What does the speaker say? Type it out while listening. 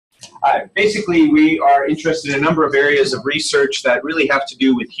Basically, we are interested in a number of areas of research that really have to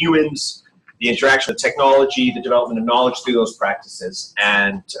do with humans, the interaction with technology, the development of knowledge through those practices.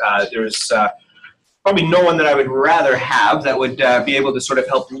 And there's probably no one that I would rather have that would be able to sort of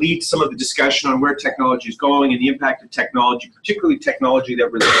help lead some of the discussion on where technology is going and the impact of technology, particularly technology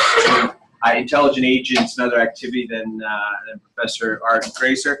that relates to intelligent agents and other activity than Professor Art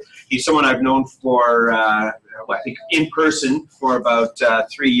Graesser. He's someone I've known for, I think in person for about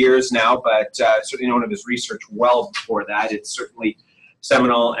 3 years now, but certainly known of his research well before that. It's certainly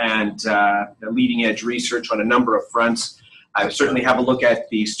seminal and leading edge research on a number of fronts. I certainly have a look at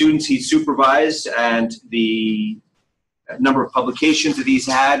the students he's supervised and the number of publications that he's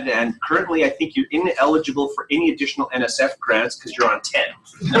had, and currently I think you're ineligible for any additional NSF grants because you're on 10.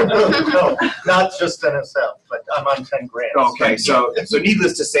 No, not just NSF, but I'm on 10 grants. Okay, so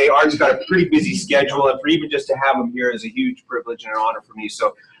needless to say, Art's got a pretty busy schedule, and for even just to have him here is a huge privilege and an honor for me.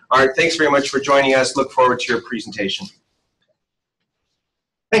 So Art, thanks very much for joining us. Look forward to your presentation.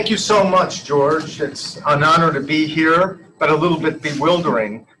 Thank you so much, George. It's an honor to be here, but a little bit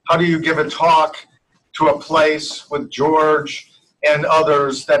bewildering. How do you give a talk to a place with George and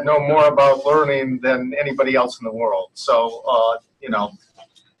others that know more about learning than anybody else in the world? So, you know,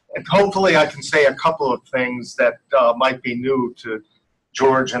 and hopefully I can say a couple of things that might be new to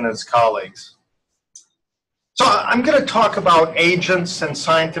George and his colleagues. So I'm going to talk about agents and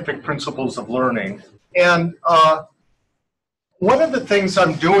scientific principles of learning. And one of the things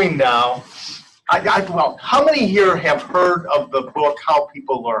I'm doing now, well, how many here have heard of the book, How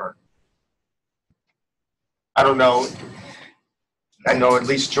People Learn? I don't know. I know at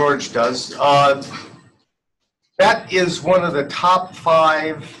least George does. That is one of the top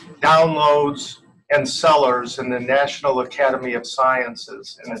 5 downloads and sellers in the National Academy of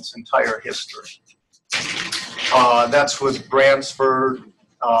Sciences in its entire history. That's with Bransford,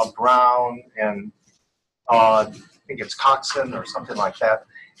 Brown, and I think it's Coxon or something like that.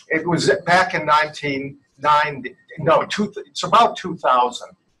 It was back in 1990. No, it's about 2000.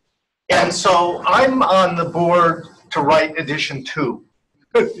 And so I'm on the board to write edition 2.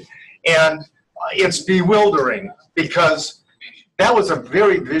 And it's bewildering because that was a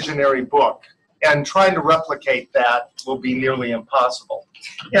very visionary book, and trying to replicate that will be nearly impossible.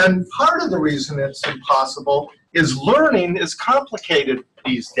 And part of the reason it's impossible is learning is complicated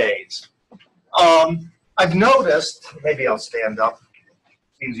these days. I've noticed, maybe I'll stand up,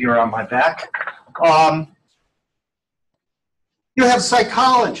 easier on my back. You have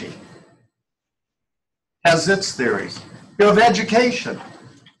psychology, has its theories. You have education,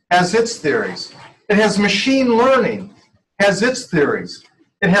 has its theories. It has machine learning, has its theories.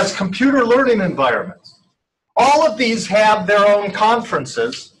 It has computer learning environments. All of these have their own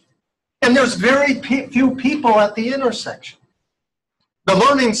conferences, and there's very few people at the intersection. The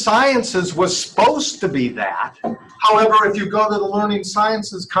learning sciences was supposed to be that. However, if you go to the learning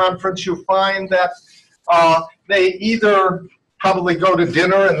sciences conference, you find that they either probably go to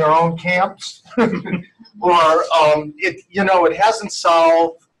dinner in their own camps, or it hasn't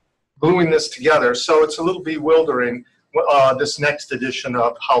solved gluing this together. So it's a little bewildering, this next edition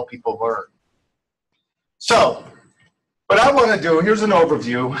of How People Learn. So what I want to do, here's an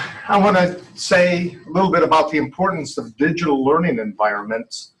overview. I want to say a little bit about the importance of digital learning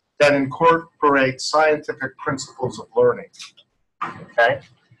environments that incorporate scientific principles of learning. Okay.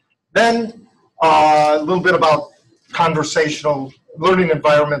 Then a little bit about conversational learning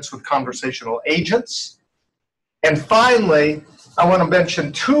environments with conversational agents. And finally, I want to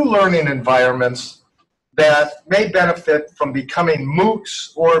mention 2 learning environments that may benefit from becoming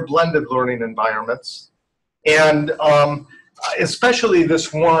MOOCs or blended learning environments. And especially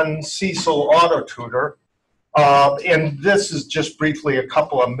this one, Cecil Auto Tutor. And this is just briefly a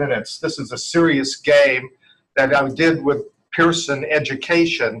couple of minutes. This is a serious game that I did with Pearson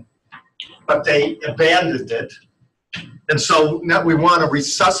Education, but they abandoned it. And so now we want to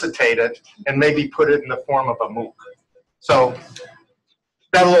resuscitate it and maybe put it in the form of a MOOC. So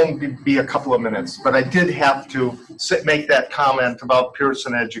that'll only be a couple of minutes, but I did have to make that comment about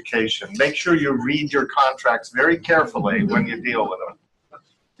Pearson Education. Make sure you read your contracts very carefully when you deal with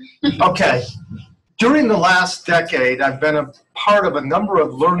them. Okay. During the last decade, I've been a part of a number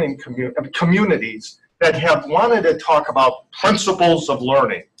of learning communities that have wanted to talk about principles of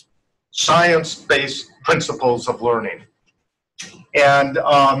learning, science-based principles of learning. And,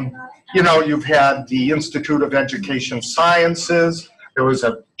 you've had the Institute of Education Sciences. There was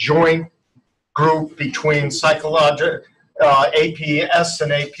a joint group between APS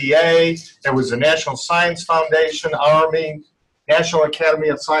and APA. There was the National Science Foundation, Army, National Academy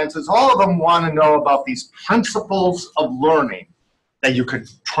of Sciences. All of them want to know about these principles of learning that you could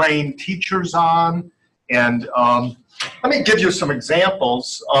train teachers on. And let me give you some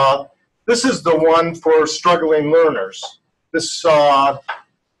examples. This is the one for struggling learners. These are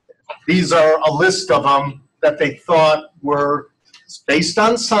a list of them that they thought were based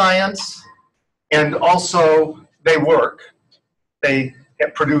on science, and also they work. They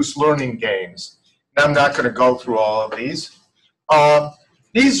produce learning games. And I'm not going to go through all of these.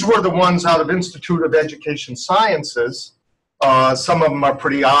 These were the ones out of Institute of Education Sciences. Some of them are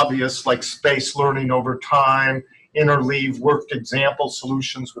pretty obvious, like space learning over time, interleave worked example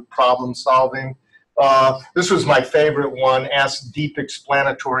solutions with problem solving. This was my favorite one, ask deep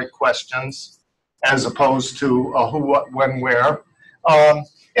explanatory questions as opposed to who, what, when, where.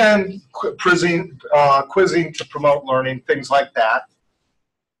 And quizzing to promote learning, things like that.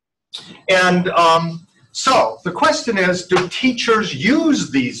 And so the question is, do teachers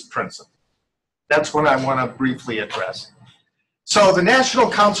use these principles? That's what I want to briefly address. So the National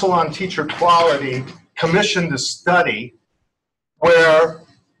Council on Teacher Quality commissioned a study where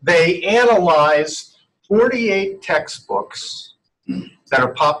they analyzed 48 textbooks that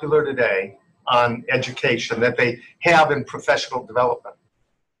are popular today on education that they have in professional development,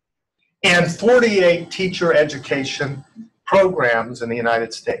 and 48 teacher education programs in the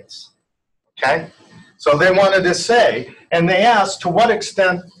United States. Okay? So they wanted to say, and they asked to what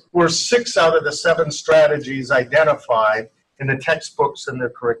extent were 6 out of the 7 strategies identified in the textbooks in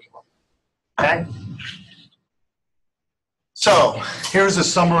their curriculum. Okay? So here's a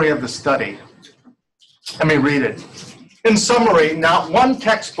summary of the study. Let me read it. In summary, not one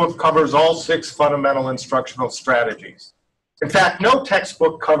textbook covers all 6 fundamental instructional strategies. In fact, no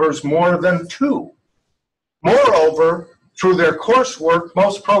textbook covers more than 2. Moreover, through their coursework,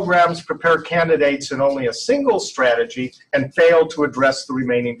 most programs prepare candidates in only a single strategy and fail to address the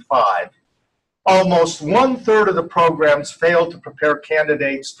remaining 5. Almost 1/3 of the programs fail to prepare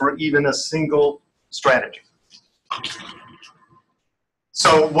candidates for even a single strategy.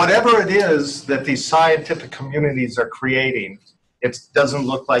 So whatever it is that these scientific communities are creating, it doesn't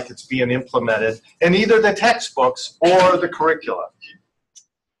look like it's being implemented in either the textbooks or the curricula.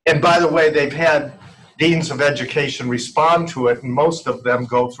 And by the way, they've had deans of education respond to it, and most of them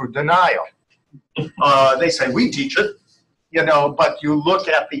go through denial. They say, we teach it, you know, but you look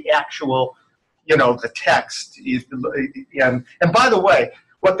at the actual, you know, the text. And by the way,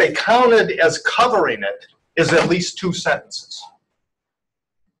 what they counted as covering it is at least 2 sentences.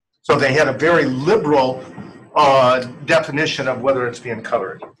 So they had a very liberal definition of whether it's being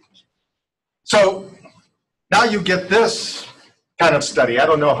covered. So now you get this kind of study. I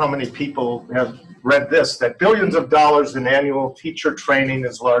don't know how many people have read this, that billions of dollars in annual teacher training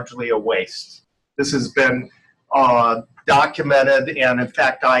is largely a waste. This has been documented, and in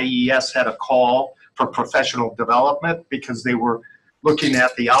fact, IES had a call for professional development because they were looking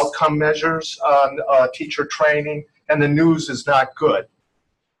at the outcome measures on teacher training, and the news is not good.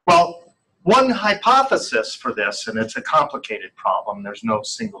 Well, one hypothesis for this, and it's a complicated problem, there's no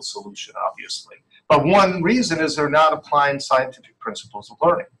single solution, obviously, but one reason is they're not applying scientific principles of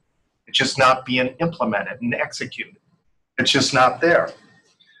learning. It's just not being implemented and executed. It's just not there.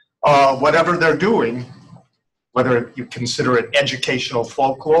 Whatever they're doing, whether you consider it educational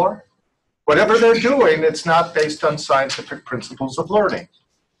folklore, whatever they're doing, it's not based on scientific principles of learning.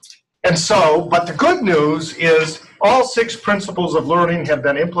 And so, but the good news is all 6 principles of learning have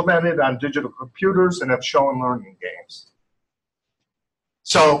been implemented on digital computers and have shown learning gains.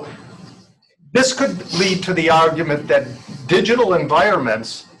 So this could lead to the argument that digital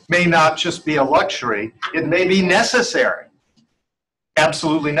environments may not just be a luxury, it may be necessary,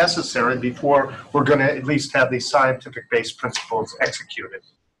 absolutely necessary before we're going to at least have these scientific-based principles executed.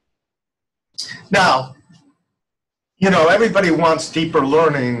 Now, you know, everybody wants deeper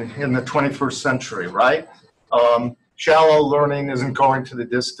learning in the 21st century, right? Shallow learning isn't going to the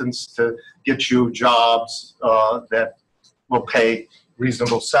distance to get you jobs that will pay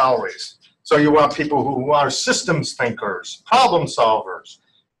reasonable salaries. So you want people who are systems thinkers, problem solvers,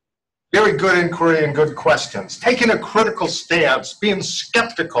 very good inquiry and good questions, taking a critical stance, being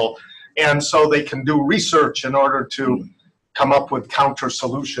skeptical, and so they can do research in order to come up with counter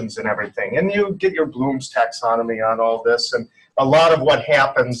solutions and everything. And you get your Bloom's taxonomy on all this, and a lot of what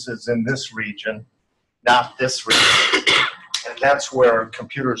happens is in this region, not this region. And that's where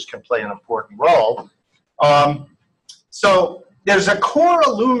computers can play an important role. So there's a core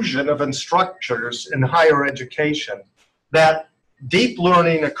illusion of instructors in higher education that deep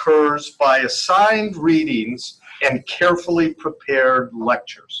learning occurs by assigned readings and carefully prepared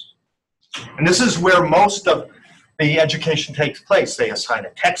lectures. And this is where most of the education takes place. They assign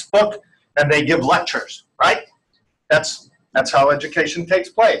a textbook and they give lectures, right? That's That's how education takes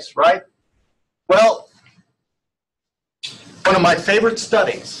place, right? Well, one of my favorite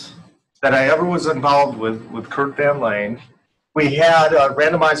studies that I ever was involved with Kurt Van Lane, we had a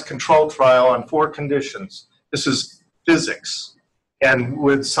randomized control trial on 4 conditions. This is physics, and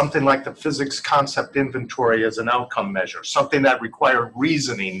with something like the physics concept inventory as an outcome measure, something that required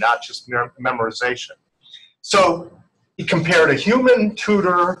reasoning, not just memorization. So he compared a human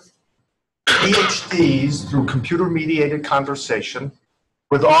tutor, PhDs through computer-mediated conversation,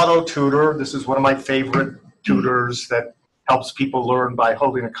 with auto tutor. This is one of my favorite tutors that helps people learn by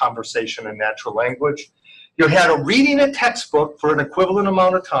holding a conversation in natural language. You had a reading a textbook for an equivalent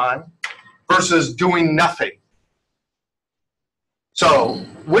amount of time versus doing nothing. So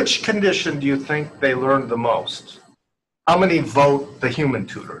which condition do you think they learned the most? How many vote the human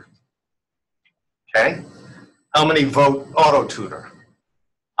tutor? Okay. How many vote auto tutor?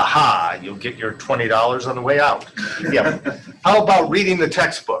 Aha, you'll get your $20 on the way out. Yeah. How about reading the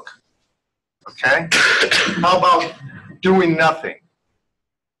textbook? Okay. How about doing nothing?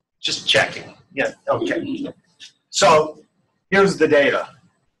 Just checking. Yeah, okay. So here's the data.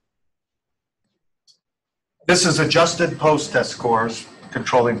 This is adjusted post-test scores,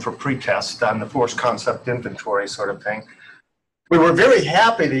 controlling for pre-test on the force concept inventory sort of thing. We were very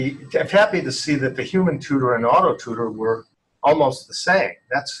happy to see that the human tutor and auto tutor were almost the same.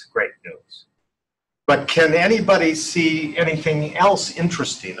 That's great news. But can anybody see anything else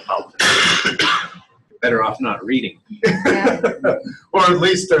interesting about this? Better off not reading. Or at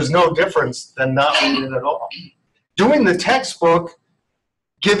least there's no difference than not reading at all. Doing the textbook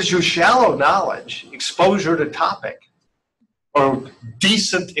gives you shallow knowledge, exposure to topic, or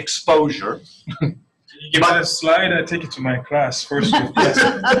decent exposure. You give me a slide, I take it to my class first.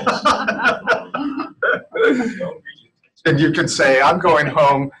 And you could say, I'm going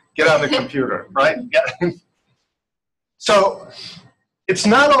home, get on the computer, right? Yeah. So it's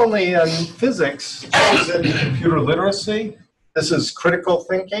not only in physics, it's in computer literacy. This is critical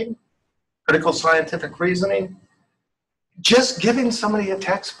thinking, critical scientific reasoning. Just giving somebody a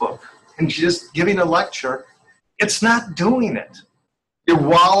textbook and just giving a lecture, it's not doing it. You're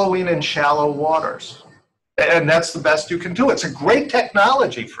wallowing in shallow waters. And that's the best you can do. It's a great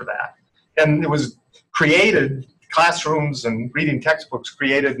technology for that. And it was created, classrooms and reading textbooks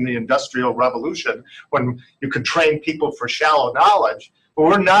created in the Industrial Revolution when you could train people for shallow knowledge. But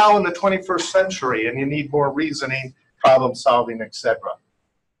we're now in the 21st century and you need more reasoning, problem solving, etc.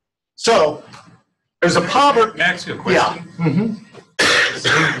 So there's a poverty. May I ask you a question? Yeah.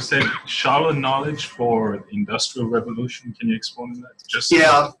 Mm-hmm. You said shallow knowledge for the Industrial Revolution. Can you explain that?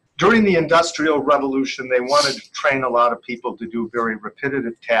 Yeah. During the Industrial Revolution, they wanted to train a lot of people to do very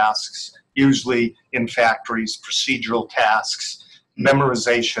repetitive tasks, usually in factories, procedural tasks,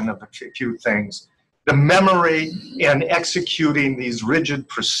 memorization of a few things. The memory and executing these rigid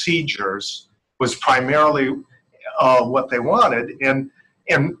procedures was primarily what they wanted. And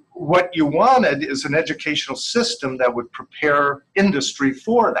what you wanted is an educational system that would prepare industry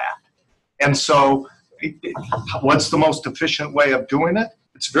for that. And so what's the most efficient way of doing it?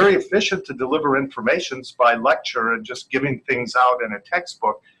 It's very efficient to deliver information by lecture and just giving things out in a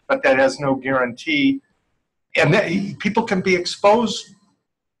textbook, but that has no guarantee. And people can be exposed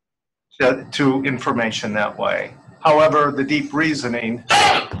to information that way. However, the deep reasoning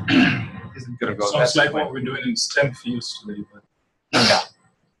isn't going to go that way. Sounds like what we're doing in STEM fields today. But yeah.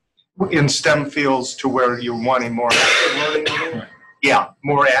 In STEM fields to where you're wanting more active learning. Right. Yeah,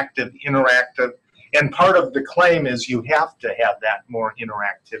 more active, interactive. And part of the claim is you have to have that more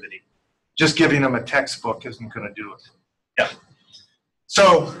interactivity. Just giving them a textbook isn't going to do it. Yeah.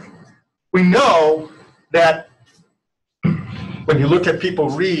 So we know that when you look at people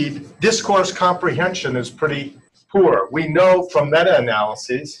read, discourse comprehension is pretty poor. We know from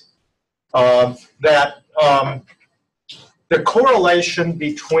meta-analyses that the correlation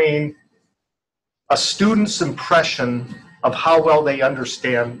between a student's impression of how well they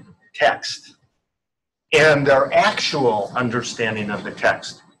understand text and their actual understanding of the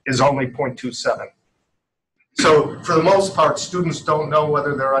text is only 0.27. So for the most part, students don't know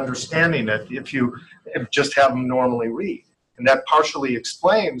whether they're understanding it if you just have them normally read. And that partially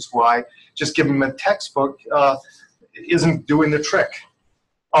explains why just giving them a textbook isn't doing the trick.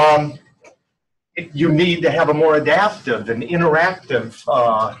 You need to have a more adaptive and interactive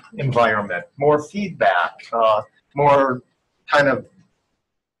environment, more feedback, more kind of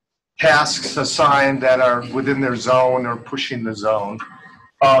tasks assigned that are within their zone or pushing the zone.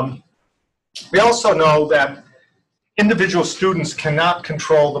 We also know that individual students cannot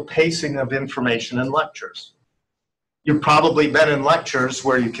control the pacing of information in lectures. You've probably been in lectures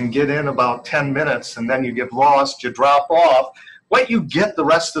where you can get in about 10 minutes and then you get lost, you drop off. What you get the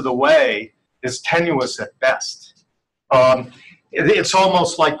rest of the way is tenuous at best. It's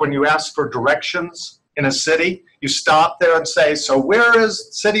almost like when you ask for directions in a city, you stop there and say, so where is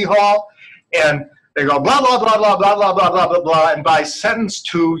City Hall? And they go blah, blah, blah, blah, blah, blah, blah, blah, blah, blah, and by sentence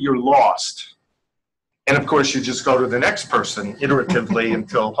 2, you're lost. And of course, you just go to the next person iteratively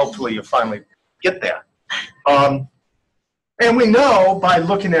until hopefully you finally get there. And we know by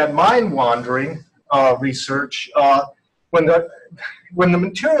looking at mind-wandering research, when the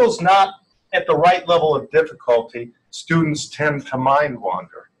material's not at the right level of difficulty, students tend to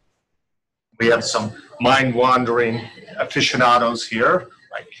mind-wander. We have some mind-wandering aficionados here,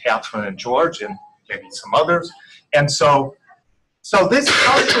 like Catherine and George, and maybe some others. And so this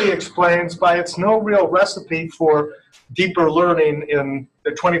partially explains why it's no real recipe for deeper learning in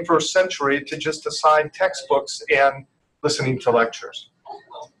the 21st century to just assign textbooks and listening to lectures.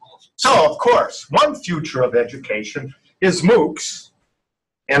 So, of course, one future of education is MOOCs.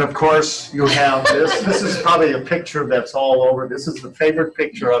 And, of course, you have this. This is probably a picture that's all over. This is the favorite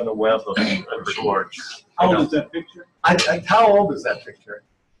picture on the web of George. How old is that picture? How old is that picture?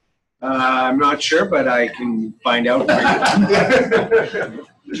 I'm not sure, but I can find out for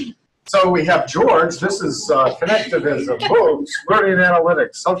you. So we have George. This is connected as a MOOCs, learning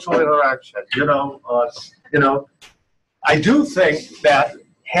analytics, social interaction. I do think that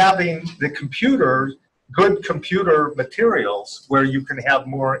having the good computer materials where you can have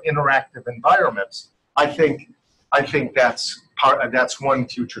more interactive environments, I think that's one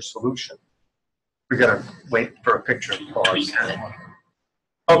future solution. We gotta wait for a picture to pause.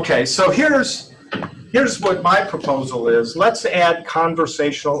 Okay, so here's what my proposal is. Let's add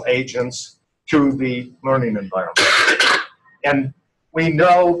conversational agents to the learning environment. And we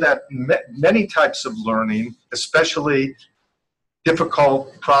know that many types of learning, especially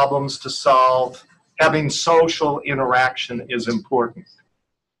difficult problems to solve, having social interaction is important.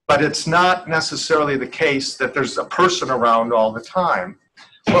 But it's not necessarily the case that there's a person around all the time.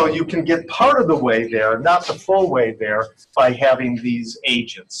 Well, you can get part of the way there, not the full way there, by having these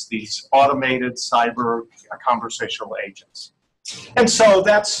agents, these automated cyber conversational agents. And so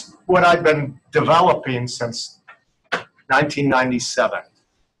that's what I've been developing since 1997.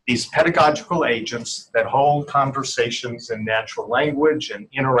 These pedagogical agents that hold conversations in natural language and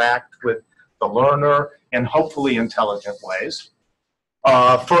interact with the learner in hopefully intelligent ways.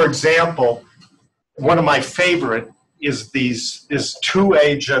 For example, one of my favorite is 2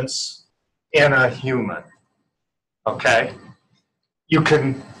 agents and a human. Okay? You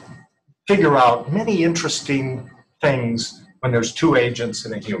can figure out many interesting things when there's 2 agents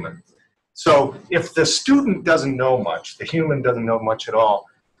and a human. So if the student doesn't know much, the human doesn't know much at all,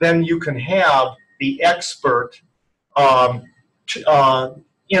 then you can have the expert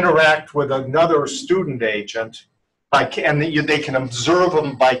interact with another student agent, and they can observe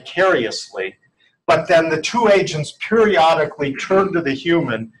them vicariously. But then the 2 agents periodically turn to the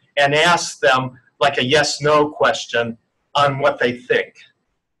human and ask them like a yes-no question on what they think.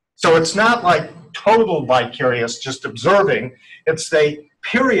 So it's not like total vicarious, just observing. It's they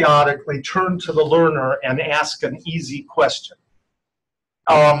periodically turn to the learner and ask an easy question.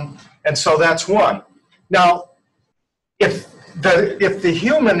 And so that's one. Now, if the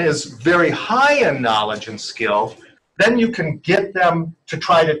human is very high in knowledge and skill, then you can get them to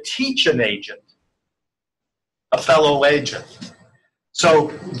try to teach an agent, a fellow agent.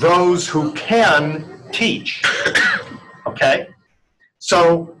 So those who can teach, okay?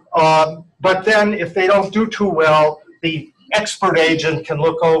 So, but then if they don't do too well, the expert agent can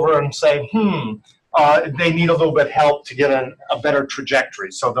look over and say, they need a little bit of help to get a better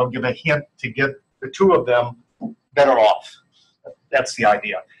trajectory. So they'll give a hint to get the 2 of them better off. That's the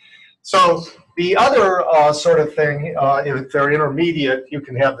idea. So the other sort of thing, if they're intermediate, you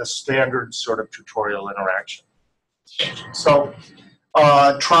can have the standard sort of tutorial interaction. So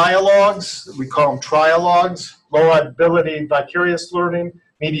trialogues, we call them trialogues, low ability vicarious learning,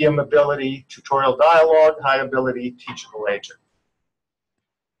 medium ability tutorial dialogue, high ability teachable agent.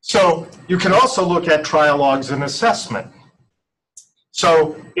 So you can also look at trialogues in assessment.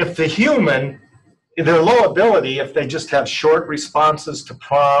 So if the human, they're low ability, if they just have short responses to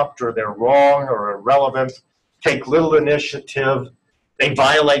prompt, or they're wrong or irrelevant, take little initiative, they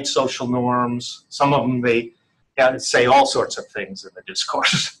violate social norms, some of them they say all sorts of things in the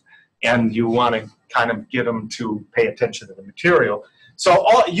discourse, and you want to kind of get them to pay attention to the material. So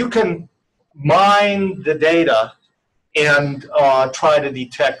you can mine the data and try to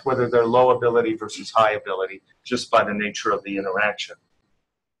detect whether they're low ability versus high ability just by the nature of the interaction.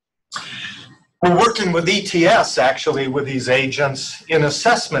 We're working with ETS, actually, with these agents in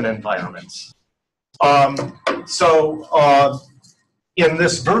assessment environments. In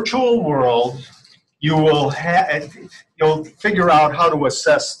this virtual world, you'll figure out how to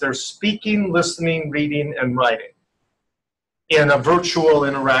assess their speaking, listening, reading, and writing in a virtual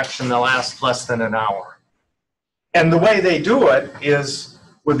interaction that lasts less than an hour. And the way they do it is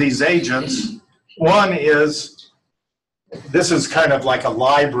with these agents. One is, this is kind of like a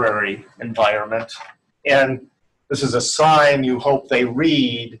library environment, and this is a sign you hope they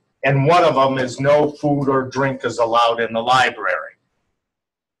read, and one of them is no food or drink is allowed in the library.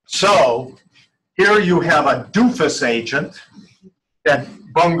 So here you have a doofus agent that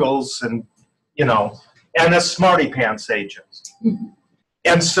bungles and, and a smarty pants agent.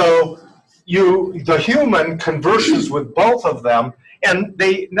 And so the human converses with both of them, and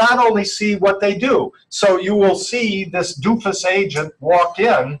they not only see what they do. So you will see this doofus agent walk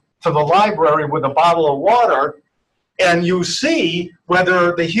in to the library with a bottle of water, and you see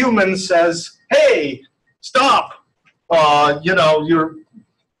whether the human says, hey, stop,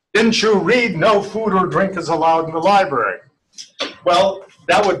 didn't you read no food or drink is allowed in the library? Well,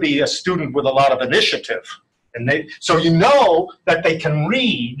 that would be a student with a lot of initiative. So you know that they can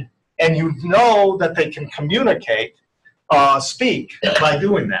read, and you know that they can communicate, speak by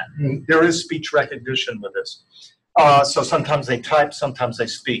doing that. And there is speech recognition with this. So sometimes they type, sometimes they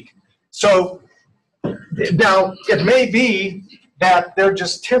speak. So now it may be that they're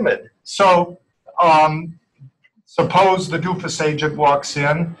just timid. So suppose the doofus agent walks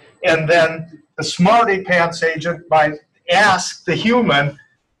in, and then the smarty pants agent might ask the human,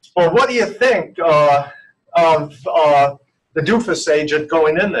 well, what do you think of the doofus agent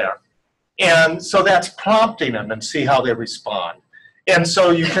going in there? And so that's prompting them and see how they respond. And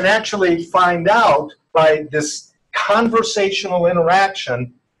so you can actually find out by this conversational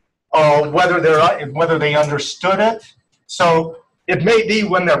interaction whether they understood it. So it may be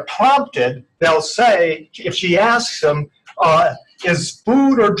when they're prompted, they'll say, if she asks them, is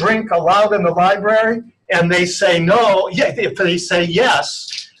food or drink allowed in the library? And they say no. Yeah, if they say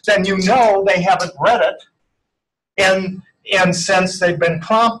yes, then you know they haven't read it. And since they've been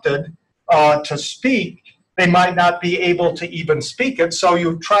prompted to speak, they might not be able to even speak it. So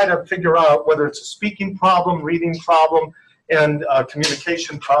you try to figure out whether it's a speaking problem, reading problem, and a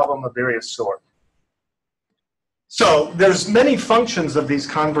communication problem of various sorts. So there's many functions of these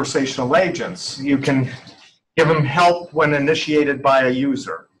conversational agents. You can give them help when initiated by a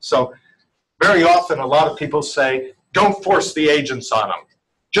user. So very often a lot of people say, don't force the agents on them.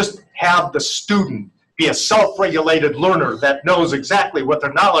 Just have the student be a self-regulated learner that knows exactly what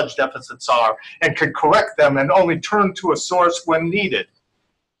their knowledge deficits are and can correct them and only turn to a source when needed.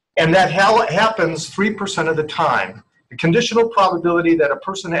 And that happens 3% of the time. The conditional probability that a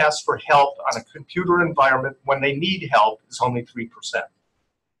person asks for help on a computer environment when they need help is only 3%.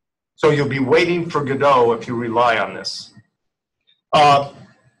 So you'll be waiting for Godot if you rely on this.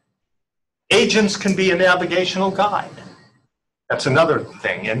 Agents can be a navigational guide. That's another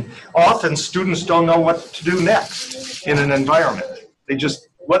thing. And often students don't know what to do next in an environment. They just,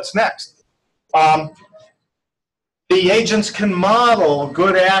 what's next? The agents can model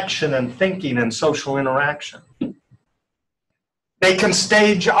good action and thinking and social interaction. They can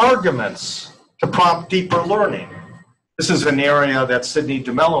stage arguments to prompt deeper learning. This is an area that Sydney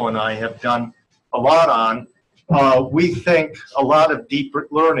DeMello and I have done a lot on. We think a lot of deep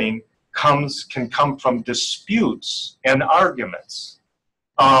learning can come from disputes and arguments,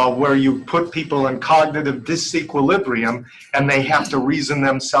 where you put people in cognitive disequilibrium and they have to reason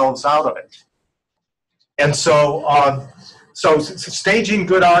themselves out of it. And so staging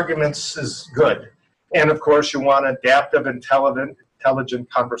good arguments is good. And of course, you want adaptive, intelligent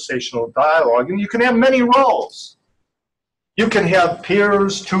conversational dialogue, and you can have many roles. You can have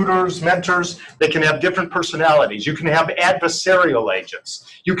peers, tutors, mentors. They can have different personalities. You can have adversarial agents.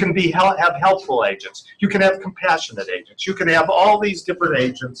 You can have helpful agents. You can have compassionate agents. You can have all these different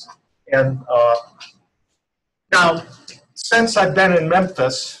agents. And now, since I've been in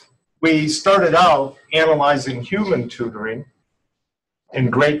Memphis, we started out analyzing human tutoring in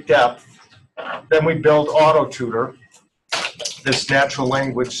great depth. Then we built AutoTutor, this natural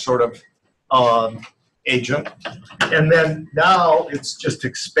language sort of agent. And then now it's just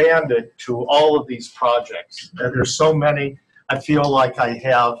expanded to all of these projects. And there's so many, I feel like I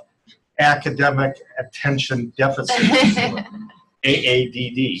have academic attention deficit disorder,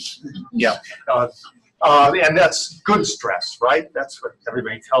 AADD. Yeah. And that's good stress, right? That's what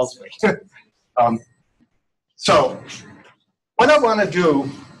everybody tells me. So what I want to do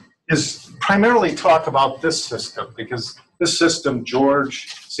is primarily talk about this system, because This system, George,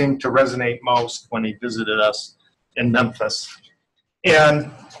 seemed to resonate most when he visited us in Memphis.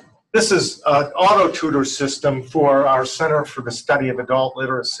 And this is an auto-tutor system for our Center for the Study of Adult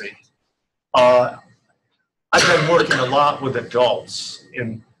Literacy. I've been working a lot with adults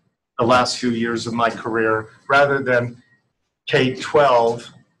in the last few years of my career rather than K-12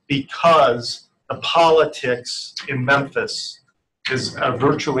 because the politics in Memphis is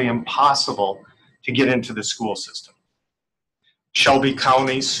virtually impossible to get into the school system. Shelby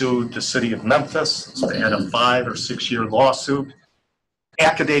County sued the city of Memphis. They had a 5 or 6 year lawsuit.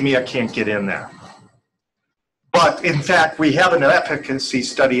 Academia can't get in there. But in fact, we have an efficacy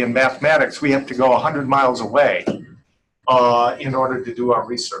study in mathematics. We have to go 100 miles away in order to do our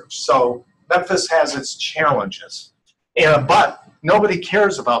research. So Memphis has its challenges. But nobody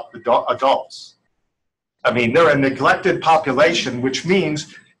cares about the adults. I mean, they're a neglected population, which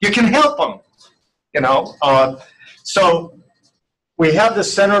means you can help them, you know. So we have the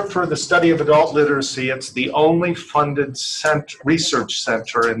Center for the Study of Adult Literacy. It's the only funded research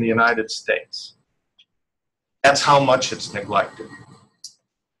center in the United States. That's how much it's neglected.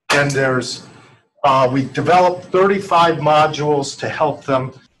 And we developed 35 modules to help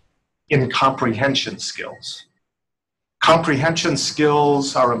them in comprehension skills. Comprehension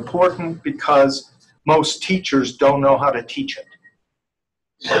skills are important because most teachers don't know how to teach it.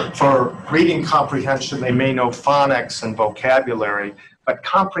 For reading comprehension, they may know phonics and vocabulary, but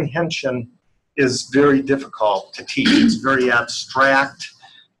comprehension is very difficult to teach. It's very abstract.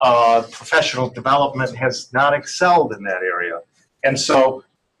 Professional development has not excelled in that area. And so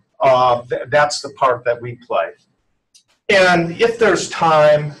that's the part that we play. And if there's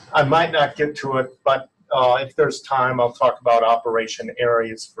time, I might not get to it, but if there's time, I'll talk about Operation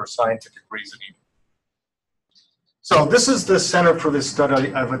Aries for scientific reasoning. So this is the Center for the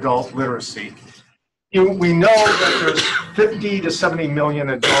Study of Adult Literacy. We know that there's 50 to 70 million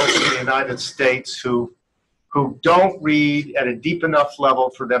adults in the United States who don't read at a deep enough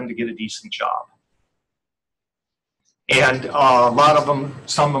level for them to get a decent job. And a lot of them,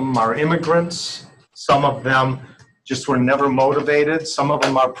 some of them are immigrants, some of them just were never motivated, some of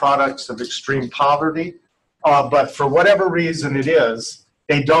them are products of extreme poverty, but for whatever reason it is,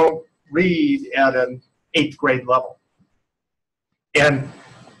 they don't read at an 8th grade level. And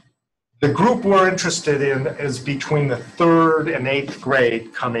the group we're interested in is between the 3rd and 8th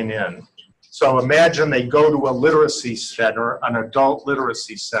grade coming in. So imagine they go to a literacy center, an adult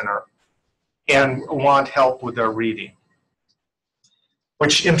literacy center, and want help with their reading.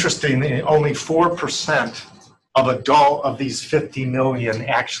 Which, interestingly, only 4% of these 50 million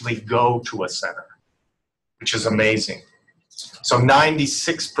actually go to a center, which is amazing. So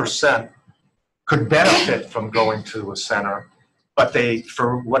 96% could benefit from going to a center, but they,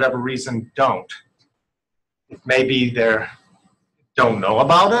 for whatever reason, don't. Maybe they don't know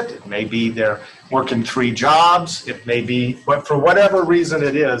about it. It may be they're working 3 jobs. It may be, but for whatever reason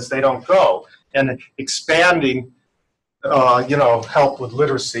it is, they don't go. And expanding, help with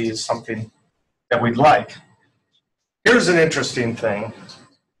literacy is something that we'd like. Here's an interesting thing.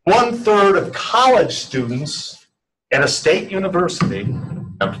 1/3 of college students at a state university,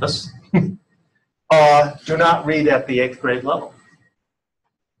 Memphis, do not read at the 8th grade level.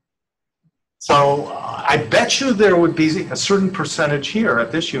 So I bet you there would be a certain percentage here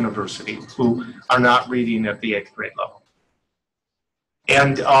at this university who are not reading at the 8th grade level.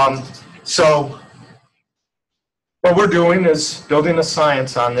 And so what we're doing is building a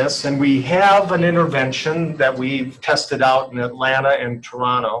science on this, and we have an intervention that we've tested out in Atlanta and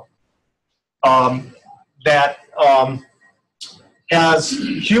Toronto that has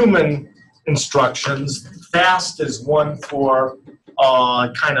human instructions. FAST is one for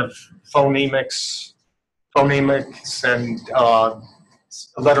kind of phonemics and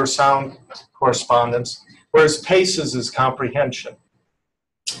letter sound correspondence, whereas PACES is comprehension.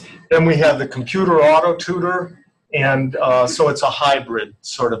 Then we have the computer auto tutor, and so it's a hybrid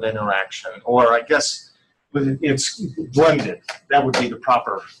sort of interaction, or I guess it's blended. That would be the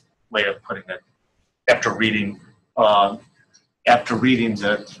proper way of putting it. After reading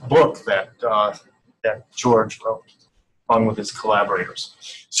the book that George wrote, along with his collaborators.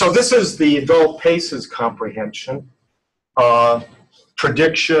 So this is the adult PACES comprehension,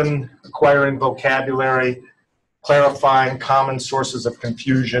 prediction, acquiring vocabulary, clarifying common sources of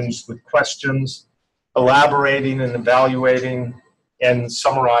confusions with questions, elaborating and evaluating, and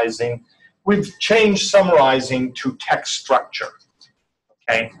summarizing. We've changed summarizing to text structure,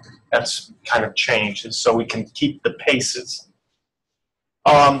 okay? That's kind of changed, so we can keep the paces.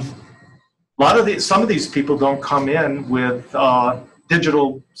 Some of these people don't come in with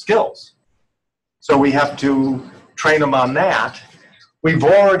digital skills. So we have to train them on that. We've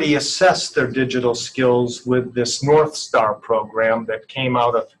already assessed their digital skills with this North Star program that came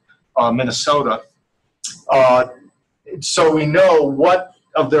out of Minnesota. So we know what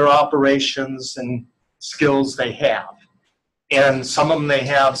of their operations and skills they have. And some of them they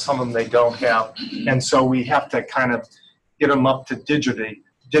have, some of them they don't have. And so we have to kind of get them up to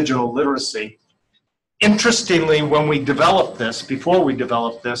digital literacy. Interestingly, when we developed this, before we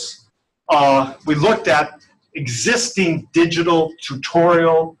developed this, we looked at existing digital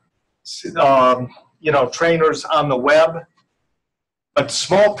tutorial, trainers on the web. But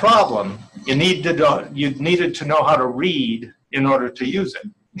small problem, you needed to know how to read in order to use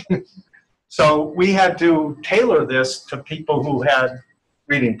it. So we had to tailor this to people who had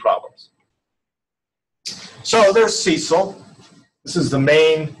reading problems. So there's Cecil. This is the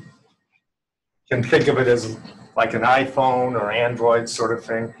main, you can think of it as like an iPhone or Android sort of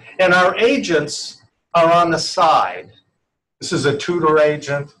thing. And our agents are on the side. This is a tutor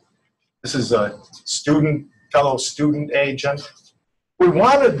agent. This is a fellow student agent. We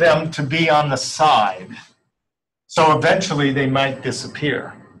wanted them to be on the side, so eventually they might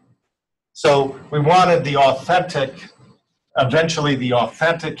disappear. So we wanted eventually the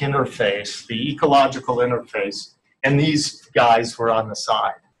authentic interface, the ecological interface, and these guys were on the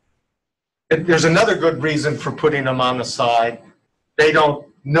side. There's another good reason for putting them on the side. They don't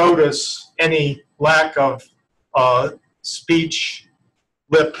notice any lack of speech,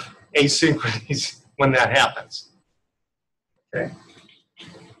 lip asynchronies when that happens. Okay.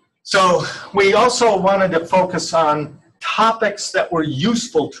 So we also wanted to focus on topics that were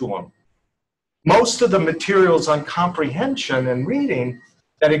useful to them. Most of the materials on comprehension and reading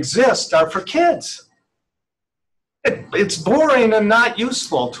that exist are for kids. It's boring and not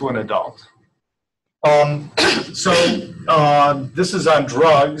useful to an adult. This is on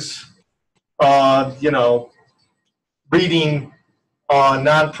drugs, reading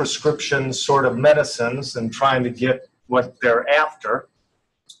non-prescription sort of medicines and trying to get what they're after.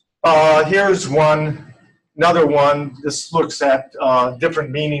 Here's another one. This looks at different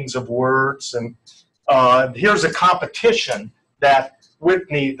meanings of words. And here's a competition that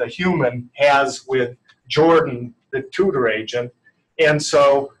Whitney, the human, has with Jordan, the tutor agent. And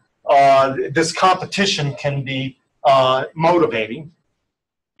so this competition can be motivating,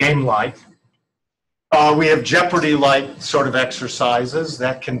 game-like. We have Jeopardy-like sort of exercises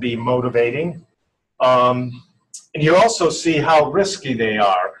that can be motivating. And you also see how risky they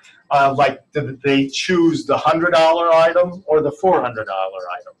are. Like, did they choose the $100 item or the $400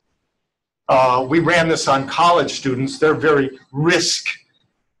 item? We ran this on college students. They're very risk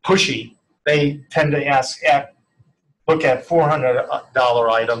pushy. They tend to look at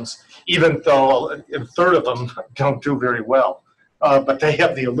 $400 items, even though a third of them don't do very well. But they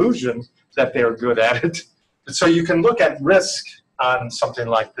have the illusion that they're good at it. So you can look at risk on something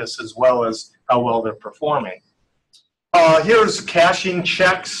like this as well as how well they're performing. Here's cashing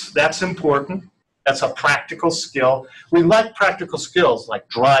checks. That's important. That's a practical skill. We like practical skills like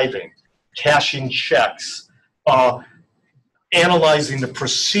driving, cashing checks, analyzing the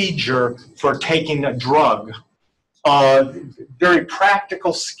procedure for taking a drug. Very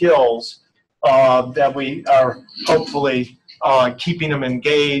practical skills that we are hopefully keeping them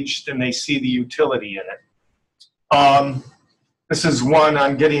engaged and they see the utility in it. This is one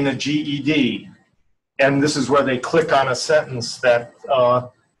on getting a GED. And this is where they click on a sentence that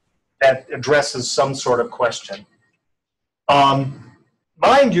addresses some sort of question.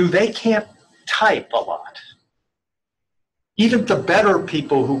 Mind you, they can't type a lot. Even the better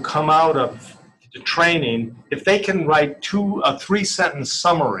people who come out of the training, if they can write a 3-sentence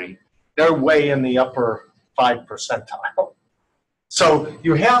summary, they're way in the upper 5 percentile. So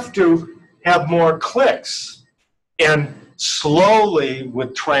you have to have more clicks and slowly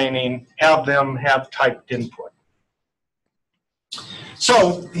with training have them have typed input.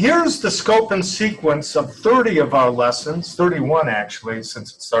 So here's the scope and sequence of 30 of our lessons, 31 actually,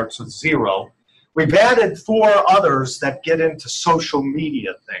 since it starts with 0. We've added 4 others that get into social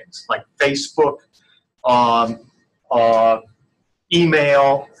media things like Facebook,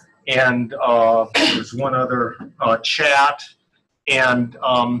 email, and there's one other, chat. And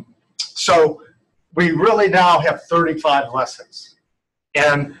so we really now have 35 lessons.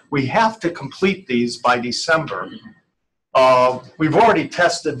 And we have to complete these by December. We've already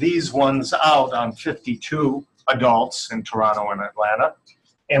tested these ones out on 52 adults in Toronto and Atlanta.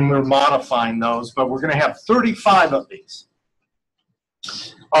 And we're modifying those, but we're going to have 35 of these.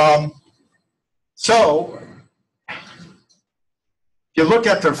 So if you look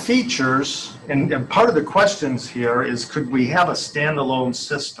at their features, and part of the questions here is, could we have a standalone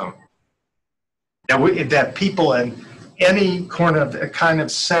system that people in any kind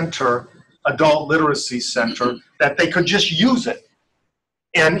of center, adult literacy center, that they could just use it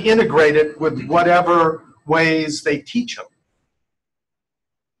and integrate it with whatever ways they teach them.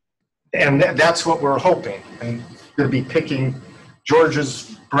 And that's what we're hoping. And going to be picking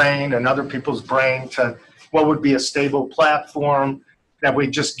George's brain and other people's brain to what would be a stable platform that we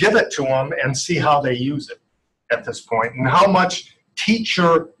just give it to them and see how they use it at this point, and how much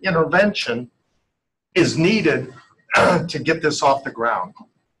teacher intervention is needed to get this off the ground.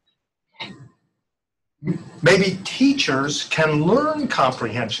 Maybe teachers can learn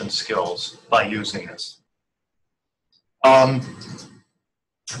comprehension skills by using this.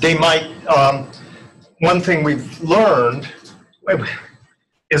 They might, one thing we've learned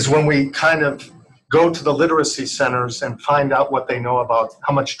is when we kind of go to the literacy centers and find out what they know about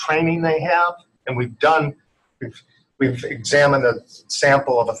how much training they have, and we've examined a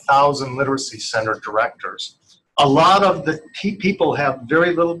sample of 1,000 literacy center directors. A lot of the people have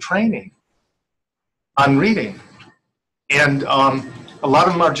very little training on reading, and a lot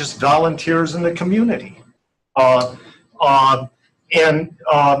of them are just volunteers in the community.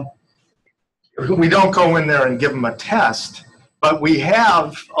 We don't go in there and give them a test, but we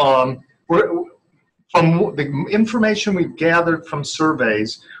have, from the information we've gathered from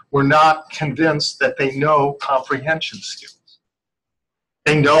surveys, we're not convinced that they know comprehension skills.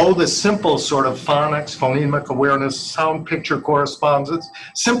 They know the simple sort of phonics, phonemic awareness, sound picture correspondence,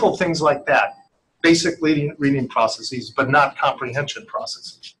 simple things like that, basic reading processes, but not comprehension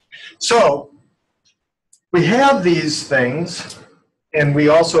processes. So we have these things, and we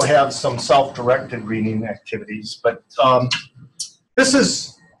also have some self-directed reading activities, but this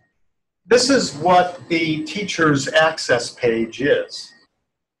is what the teacher's access page is.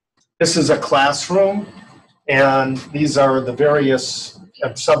 This is a classroom, and these are the various, a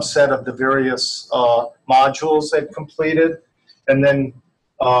subset of the various modules they've completed. And then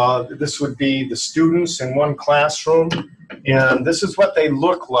this would be the students in one classroom, and this is what they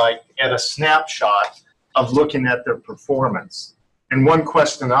look like at a snapshot of looking at their performance. And one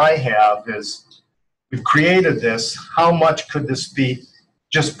question I have is, we've created this, how much could this be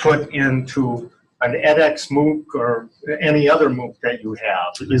just put into an edX MOOC or any other MOOC that you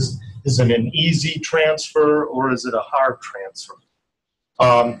have? Is it an easy transfer, or is it a hard transfer?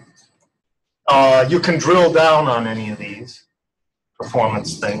 You can drill down on any of these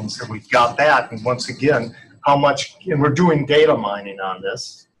performance things, and we've got that. And once again, how much, and we're doing data mining on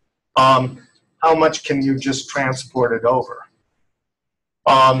this, how much can you just transport it over?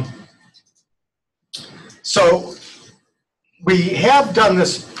 So we have done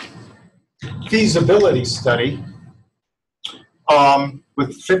this feasibility study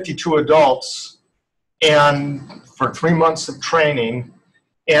with 52 adults and for 3 months of training,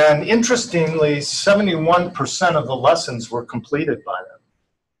 and interestingly 71% of the lessons were completed by them.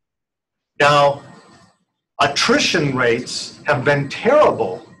 Now, attrition rates have been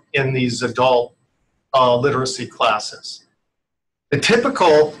terrible in these adult literacy classes. The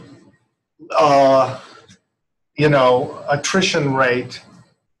typical attrition rate,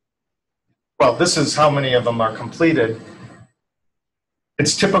 well, this is how many of them are completed.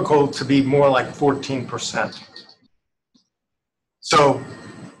 It's typical to be more like 14%. So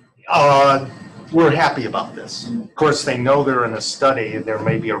we're happy about this. Of course, they know they're in a study. There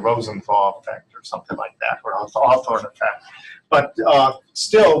may be a Rosenthal effect or something like that, or a Hawthorne effect. But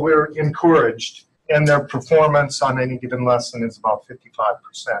still, we're encouraged, and their performance on any given lesson is about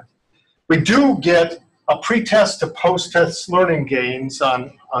 55%. We do get a pre-test to post-test learning gains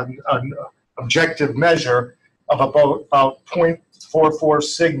on an objective measure of about 0.44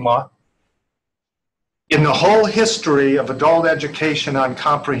 sigma. In the whole history of adult education on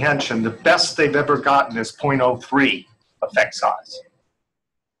comprehension, the best they've ever gotten is 0.03 effect size.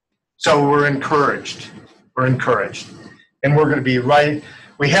 So we're encouraged. We're encouraged. And we're going to be right.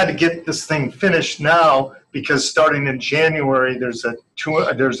 We had to get this thing finished now because starting in January, there's a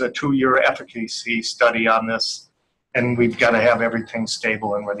two-year efficacy study on this, and we've got to have everything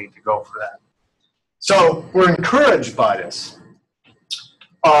stable and ready to go for that. So we're encouraged by this.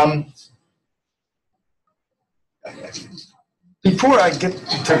 Before I get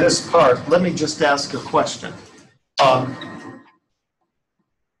to this part, let me just ask a question.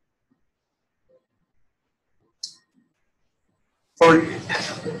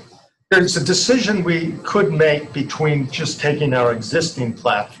 There's a decision we could make between just taking our existing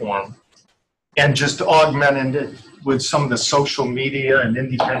platform and just augmenting it with some of the social media and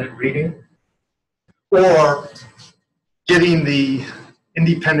independent reading, or getting the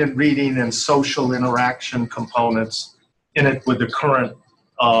independent reading and social interaction components in it with the current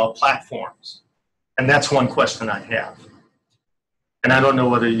platforms. And that's one question I have. And I don't know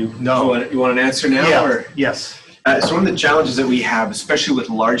whether you know. You want an answer now? Yeah. Or? Yes. So one of the challenges that we have, especially with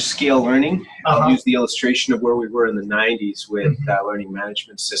large-scale learning, I'll use the illustration of where we were in the 90s with learning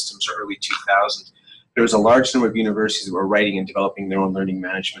management systems, or early 2000s. There was a large number of universities that were writing and developing their own learning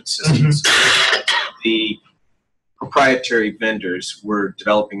management systems. The proprietary vendors were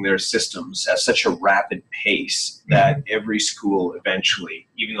developing their systems at such a rapid pace that every school eventually,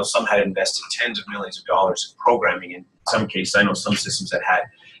 even though some had invested tens of millions of dollars in programming, in some cases, I know some systems that had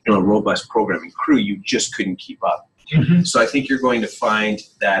a robust programming crew, you just couldn't keep up. So I think you're going to find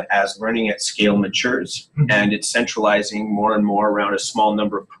that as learning at scale matures and it's centralizing more and more around a small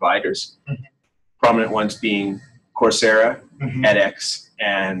number of providers, prominent ones being Coursera, edX,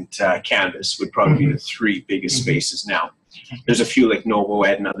 and Canvas would probably be the three biggest spaces now. There's a few like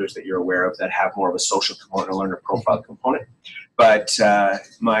NovoEd and others that you're aware of that have more of a social component, a learner profile component. But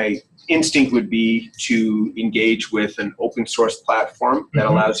my instinct would be to engage with an open source platform that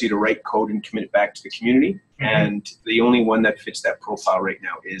allows you to write code and commit it back to the community. And the only one that fits that profile right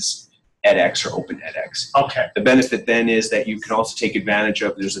now is edX or Open edX. Okay. The benefit then is that you can also take advantage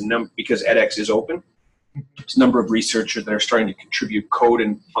of, there's a number, because edX is open, there's a number of researchers that are starting to contribute code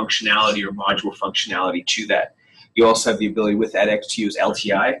and functionality or module functionality to that. You also have the ability with edX to use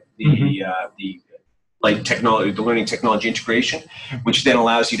LTI, the learning technology integration, which then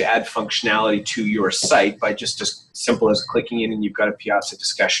allows you to add functionality to your site by just as simple as clicking in, and you've got a Piazza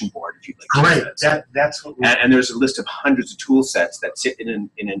discussion board if you'd like to Great. use that. That's what And there's a list of hundreds of tool sets that sit in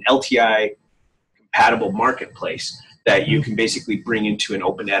an LTI compatible marketplace that you can basically bring into an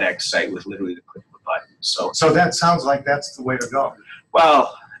Open edX site with literally the click of a button. So that sounds like that's the way to go.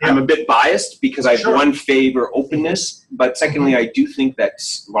 Well, I'm a bit biased because I one favor openness, but secondly, I do think that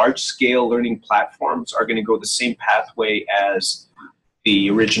large-scale learning platforms are going to go the same pathway as the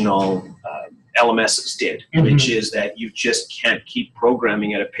original LMSs did, which is that you just can't keep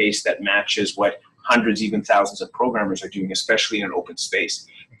programming at a pace that matches what hundreds, even thousands of programmers are doing, especially in an open space.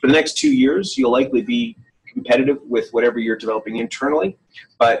 For the next 2 years, you'll likely be competitive with whatever you're developing internally,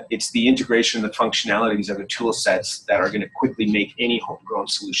 but it's the integration of the functionalities of the tool sets that are going to quickly make any homegrown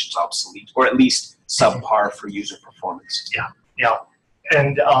solutions obsolete, or at least subpar for user performance. Yeah.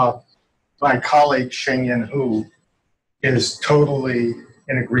 And my colleague Shengyan Hu is totally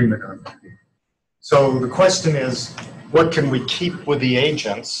in agreement on that. So the question is, what can we keep with the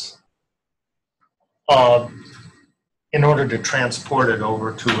agents in order to transport it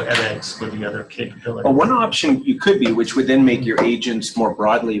over to edX with the other capabilities? Well, one option you could be, which would then make your agents more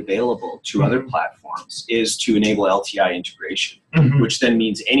broadly available to other platforms, is to enable LTI integration, which then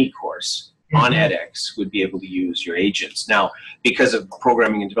means any course on edX would be able to use your agents. Now, because of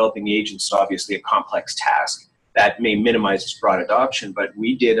programming and developing the agents is obviously a complex task, that may minimize its broad adoption, but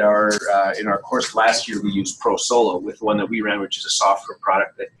we did in our course last year, we used Pro Solo with one that we ran, which is a software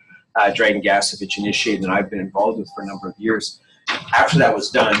product that Dragan Gasevich initiated and I've been involved with for a number of years. After that was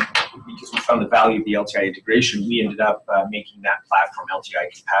done, because we found the value of the LTI integration, we ended up making that platform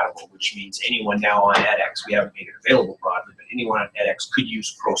LTI compatible, which means anyone now on edX, we haven't made it available broadly, but anyone on edX could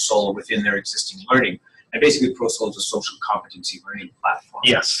use Pro Solo within their existing learning. And basically, Pro Solo is a social competency learning platform.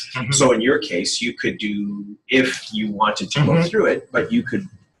 Yes. So in your case, you could do, if you wanted to go through it, but you could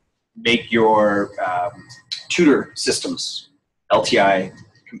make your tutor systems LTI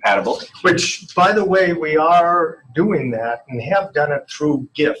compatible. Which, by the way, we are doing that and have done it through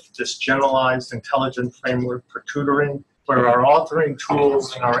GIF, this Generalized Intelligent Framework for Tutoring, where our authoring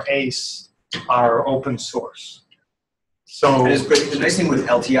tools and our ACE are open source. So the nice thing with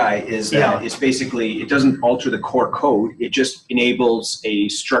LTI is that it's basically, it doesn't alter the core code, it just enables a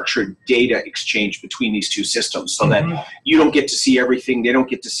structured data exchange between these two systems so that you don't get to see everything, they don't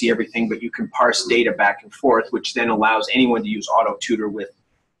get to see everything, but you can parse data back and forth, which then allows anyone to use auto tutor with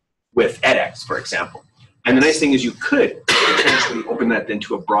edX, for example. And the nice thing is you could potentially open that then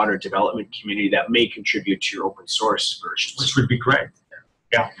to a broader development community that may contribute to your open source versions. which would be great.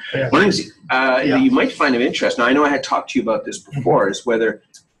 Yeah. One of the things that you might find of interest, now I know I had talked to you about this before, is whether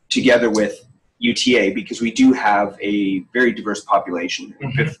together with UTA, because we do have a very diverse population,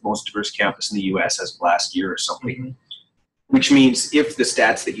 the fifth most diverse campus in the US as of last year or something, which means if the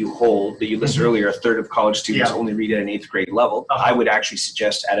stats that you hold, that you listed earlier, a third of college students only read at an 8th grade level, I would actually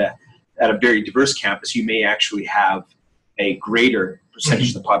suggest at a very diverse campus, you may actually have a greater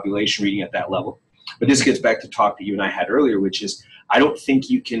percentage of the population reading at that level. But this gets back to talk that you and I had earlier, which is I don't think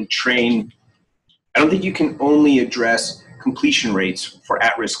you can only address completion rates for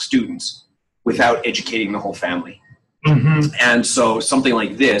at-risk students without educating the whole family. And so something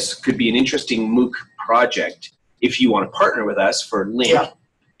like this could be an interesting MOOC project if you want to partner with us for Link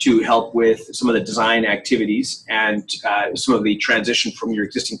to help with some of the design activities and some of the transition from your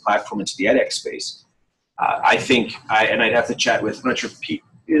existing platform into the edX space. I think, and I'd have to chat with, I'm not sure if Pete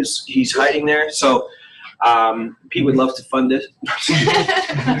he's hiding there, so Pete would love to fund it.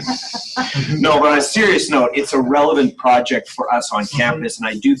 No, but on a serious note, it's a relevant project for us on campus, and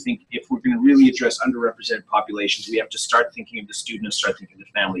I do think if we're going to really address underrepresented populations, we have to start thinking of the student and start thinking of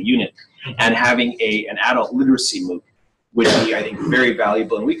the family unit. And having an adult literacy MOOC would be, I think, very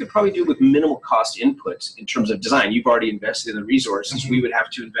valuable, and we could probably do it with minimal cost input in terms of design. You've already invested in the resources. We would have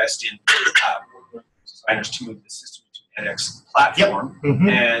to invest in designers to move the system to an edX platform,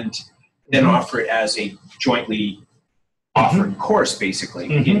 and then offer it as a jointly offered course, basically,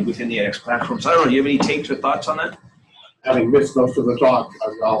 within the edX platform. So I don't know, do you have any takes or thoughts on that? Having missed most of the talk,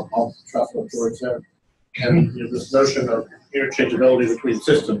 I'll shuffle towards that. And this notion of interchangeability between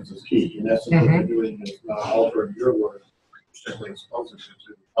systems is key. In essence, what you're doing is not altering your work, you're simply exposing it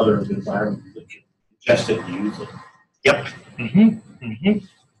to other environments that you ingested and use it. Yep.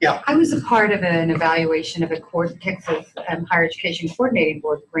 Yeah. I was a part of an evaluation of a Texas Higher Education Coordinating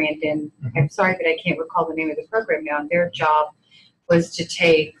Board grant, and I'm sorry, but I can't recall the name of the program now. And their job was to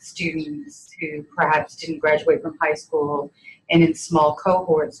take students who perhaps didn't graduate from high school and in small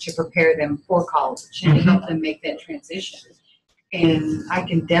cohorts to prepare them for college and to help them make that transition. And I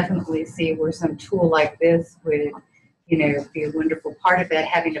can definitely see where some tool like this would, be a wonderful part of that,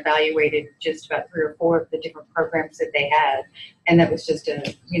 having evaluated just about 3 or 4 of the different programs that they had. And that was just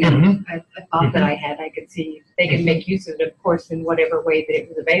a thought that I had. I could see they could make use of it, of course, in whatever way that it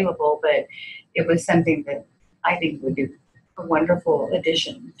was available, but it was something that I think would be a wonderful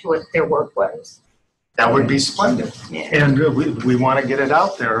addition to what their work was. That would be splendid. Yeah. And we want to get it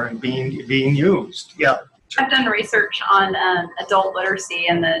out there and being used. Yeah. I've done research on adult literacy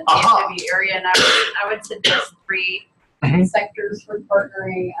in the DFW area, and I would suggest 3 sectors for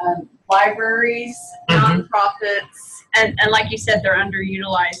partnering: libraries, nonprofits, and like you said, they're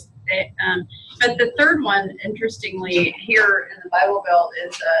underutilized. But the third one, interestingly, here in the Bible Belt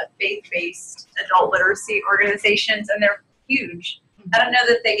is faith-based adult literacy organizations, and they're huge. I don't know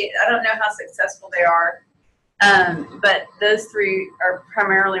I don't know how successful they are, but those 3 are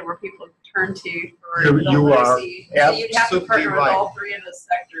primarily where people turn to for adult literacy. So you'd have to partner with all 3 of those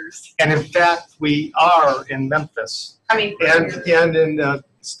sectors. And in fact, we are in Memphis and in the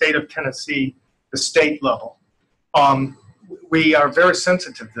state of Tennessee, the state level. We are very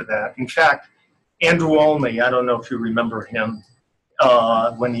sensitive to that. In fact, Andrew Olney, I don't know if you remember him,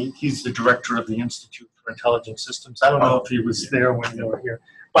 when he's the director of the Institute for Intelligent Systems. I don't know if he was there when you were here.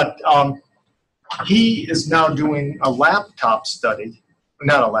 But he is now doing a laptop study,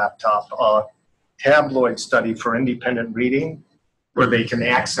 not a laptop, tabloid study for independent reading, where they can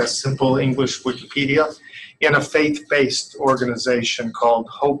access simple English Wikipedia, in a faith-based organization called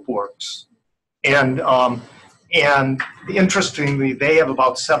HopeWorks. And interestingly, they have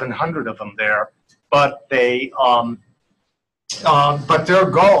about 700 of them there, but but their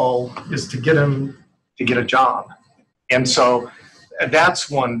goal is to get them to get a job. And so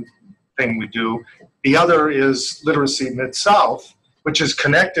that's one thing we do. The other is Literacy Mid-South, which is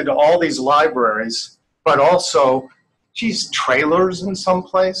connected to all these libraries, but also, trailers in some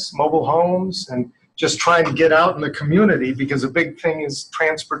place, mobile homes, and just trying to get out in the community, because a big thing is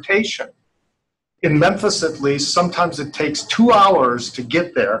transportation. In Memphis, at least, sometimes it takes 2 hours to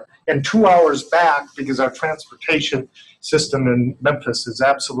get there and 2 hours back, because our transportation system in Memphis is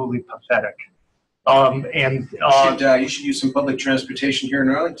absolutely pathetic. You should use some public transportation here in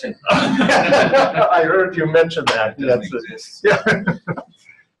Arlington. I heard you mention that.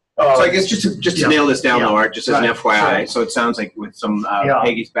 So I guess just to nail this down, though, Art, just as an FYI, so it sounds like with some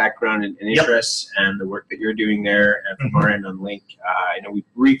Peggy's background and interests and the work that you're doing there and from our end on Link, I know we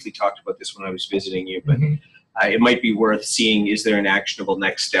briefly talked about this when I was visiting you, but it might be worth seeing, is there an actionable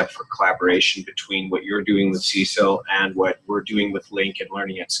next step for collaboration between what you're doing with CSIL and what we're doing with Link and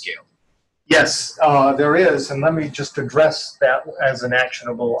Learning at Scale? Yes, there is, and let me just address that as an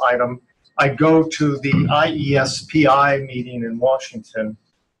actionable item. I go to the IESPI meeting in Washington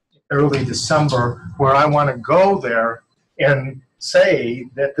early December, where I want to go there and say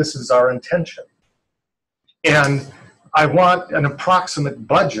that this is our intention. And I want an approximate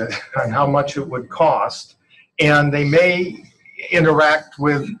budget on how much it would cost, and they may interact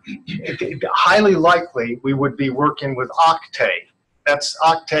with, highly likely, we would be working with Octave.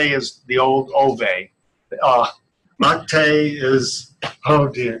 Octave is the old OVE. Octave is,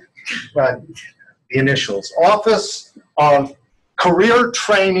 the initials. Office of Career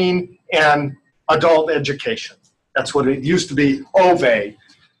Training and Adult Education. That's what it used to be, OVE,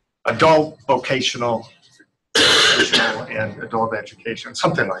 Adult Vocational. Vocational and Adult Education,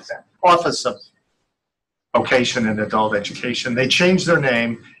 something like that. Office of Vocation and Adult Education. They changed their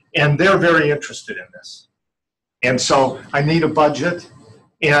name, and they're very interested in this. And so I need a budget,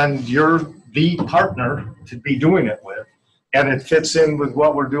 and you're the partner to be doing it with, and it fits in with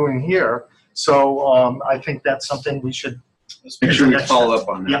what we're doing here. So I think that's something we should make sure we follow up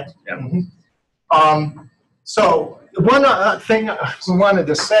on that. Yeah. Yeah. Mm-hmm. So one thing we wanted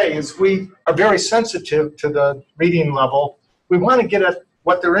to say is we are very sensitive to the reading level. We want to get at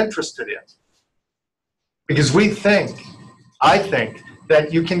what they're interested in. Because I think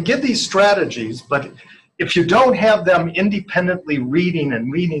that you can give these strategies, but if you don't have them independently reading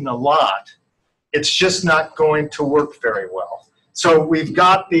and reading a lot, it's just not going to work very well. So we've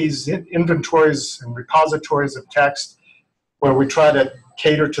got these inventories and repositories of text where we try to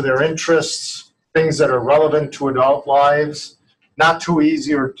cater to their interests, things that are relevant to adult lives, not too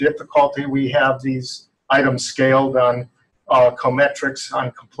easy or difficulty. We have these items scaled on cometrics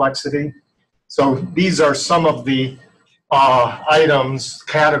on complexity. So these are some of the items,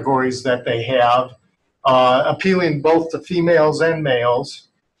 categories that they have, appealing both to females and males.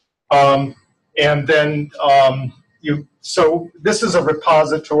 And then so this is a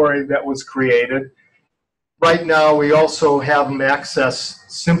repository that was created. Right now, we also have them access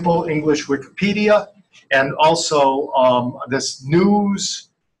simple English Wikipedia and also this news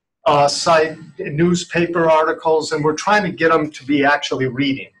site, newspaper articles, and we're trying to get them to be actually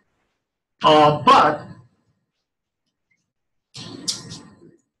reading. But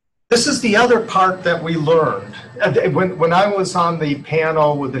this is the other part that we learned. When I was on the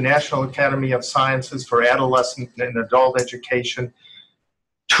panel with the National Academy of Sciences for Adolescent and Adult Education,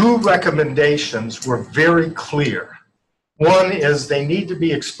 two recommendations were very clear. One is they need to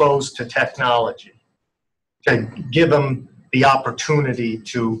be exposed to technology to give them the opportunity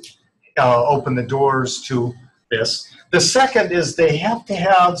to open the doors to this. The second is they have to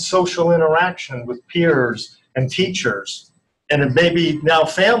have social interaction with peers and teachers, and maybe now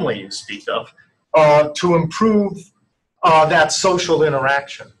family you speak of, to improve that social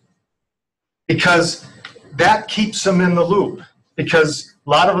interaction. Because that keeps them in the loop. Because a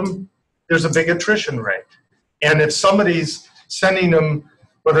lot of them, there's a big attrition rate. And if somebody's sending them,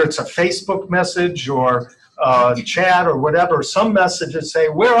 whether it's a Facebook message or chat or whatever, some messages say,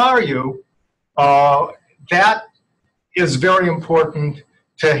 "Where are you?" That is very important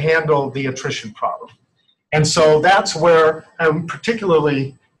to handle the attrition problem. And so that's where I'm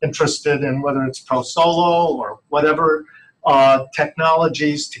particularly interested in, whether it's Pro Solo or whatever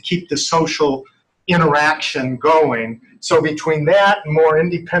technologies to keep the social interaction going. So between that and more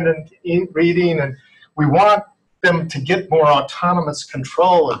independent reading, and we want them to get more autonomous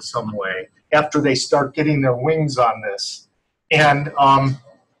control in some way after they start getting their wings on this. And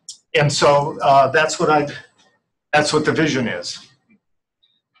so that's what the vision is.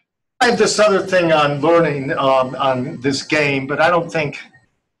 I have this other thing on learning on this game, but I think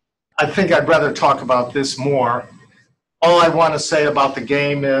I'd rather talk about this more. All I want to say about the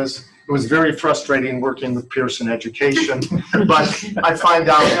game is it was very frustrating working with Pearson Education, but I find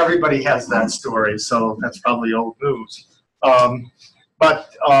out everybody has that story, so that's probably old news. But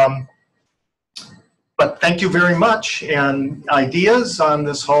thank you very much, and ideas on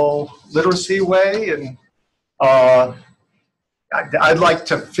this whole literacy way, and I'd like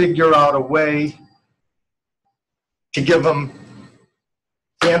to figure out a way to give them,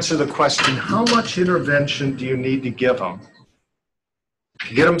 to answer the question, how much intervention do you need to give them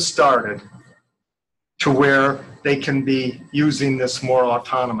to get them started to where they can be using this more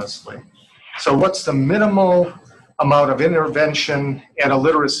autonomously? So what's the minimal amount of intervention at a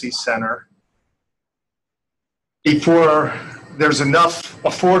literacy center before there's enough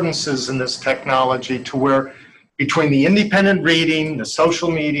affordances in this technology to where between the independent reading, the social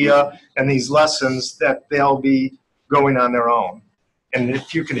media, and these lessons that they'll be going on their own? And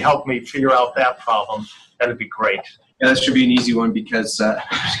if you can help me figure out that problem, that'd be great. Yeah, that should be an easy one because I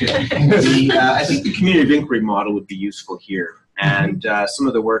think the community of inquiry model would be useful here. And some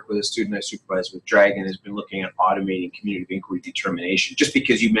of the work with a student I supervise with Dragon has been looking at automating community of inquiry determination, just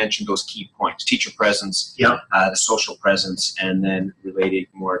because you mentioned those key points: teacher presence, the social presence, and then relating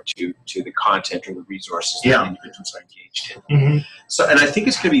more to the content or the resources that individuals are engaged in. Mm-hmm. So, and I think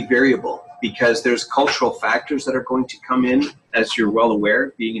it's going to be variable because there's cultural factors that are going to come in, as you're well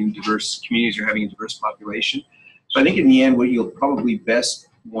aware, being in diverse communities or having a diverse population. So I think in the end, what you'll probably best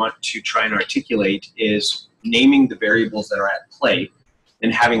want to try and articulate is naming the variables that are at play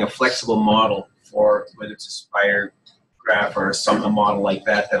and having a flexible model for whether it's a Spire graph or a model like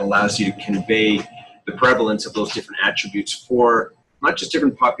that that allows you to convey the prevalence of those different attributes for not just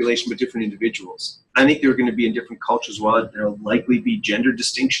different population, but different individuals. I think they're going to be in different cultures as well. There'll likely be gender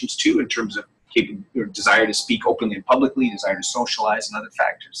distinctions too, in terms of desire to speak openly and publicly, desire to socialize, and other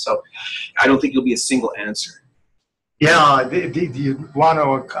factors. So I don't think it'll be a single answer. Yeah, you want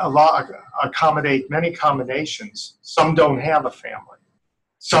to accommodate many combinations. Some don't have a family.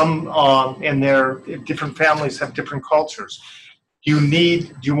 Some, and their different families have different cultures. Do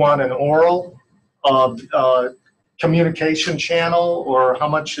you want an oral communication channel, or how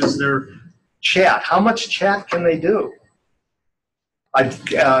much is their chat? How much chat can they do?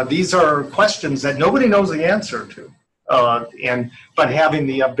 These are questions that nobody knows the answer to, but having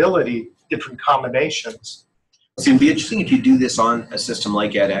the ability, different combinations. It's going to be interesting if you do this on a system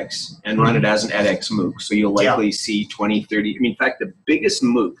like edX and run it as an edX MOOC. So you'll likely see 20, 30. I mean, in fact, the biggest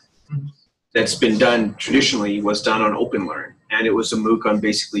MOOC that's been done traditionally was done on OpenLearn. And it was a MOOC on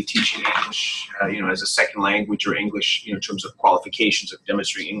basically teaching English, as a second language, or English, in terms of qualifications of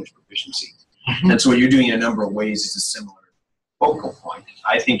demonstrating English proficiency. And so what you're doing in a number of ways is a similar focal point.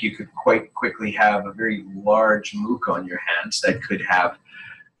 I think you could quite quickly have a very large MOOC on your hands that could have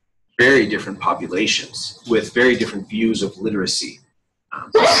very different populations with very different views of literacy.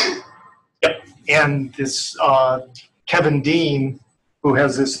 Yep. And this Kevin Dean, who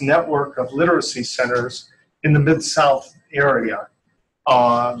has this network of literacy centers in the Mid-South area,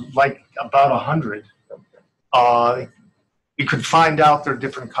 like about 100. You could find out their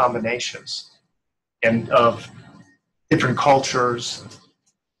different combinations and of different cultures.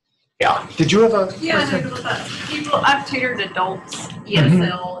 Yeah. Did you have a? Yeah, I've tutored adults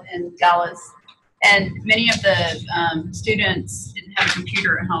ESL in Dallas, and many of the students didn't have a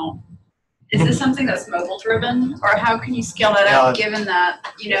computer at home. Is this something that's mobile driven, or how can you scale that up, given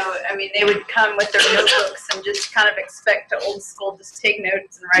that, they would come with their notebooks and just kind of expect to old school, just take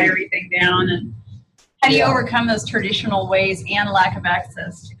notes and write everything down? And how do you overcome those traditional ways and lack of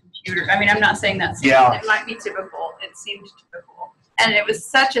access to computers? I mean, I'm not saying that's, it might be typical. It seemed typical. And it was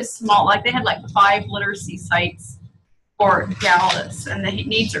such a small, they had 5 literacy sites for Dallas, and the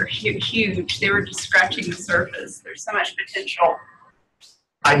needs are huge. They were just scratching the surface. There's so much potential.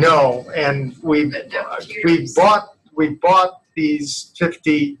 I know, and we bought these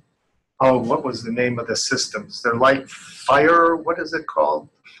 50. Oh, what was the name of the systems? They're like Fire. What is it called?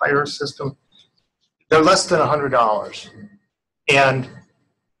 Fire system. They're less than $100, and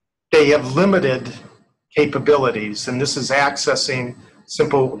they have limited capabilities. And this is accessing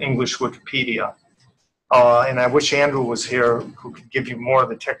simple English Wikipedia. And I wish Andrew was here, who could give you more of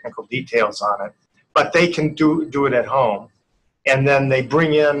the technical details on it. But they can do it at home. And then they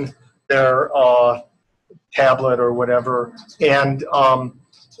bring in their tablet or whatever and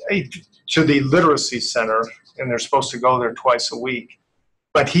to the literacy center, and they're supposed to go there twice a week.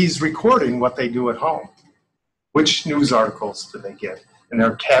 But he's recording what they do at home. Which news articles do they get? And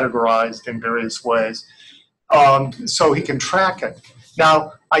they're categorized in various ways. So he can track it.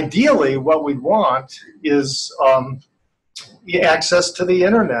 Now, ideally, what we want is access to the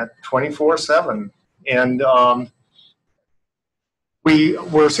internet 24/7. And we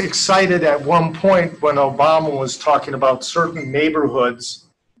were excited at one point when Obama was talking about certain neighborhoods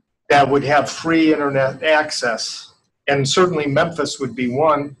that would have free internet access. And certainly Memphis would be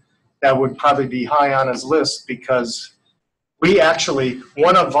one that would probably be high on his list, because we actually,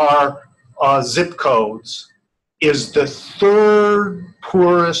 one of our zip codes is the 3rd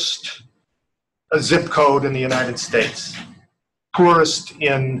poorest zip code in the United States, poorest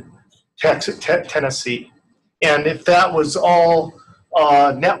in Tennessee. And if that was all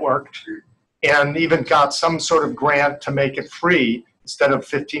networked and even got some sort of grant to make it free instead of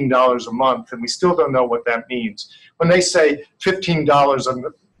 $15 a month, and we still don't know what that means. When they say $15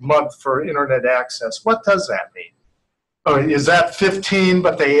 a month for internet access, what does that mean? Or is that 15,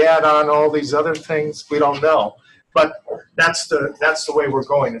 but they add on all these other things? We don't know. But that's the way we're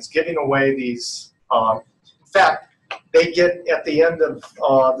going. It's giving away these. In fact, they get at the end of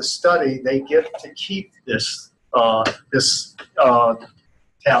the study, they get to keep this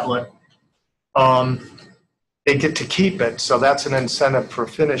tablet. They get to keep it, so that's an incentive for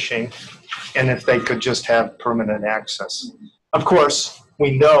finishing. And if they could just have permanent access, of course,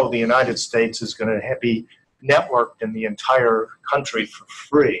 we know the United States is going to be networked in the entire country for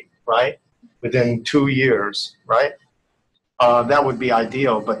free, right? Within 2 years, right? That would be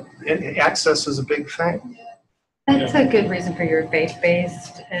ideal, but access is a big thing. That's a good reason for your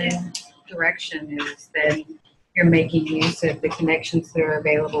faith-based direction, is that you're making use of the connections that are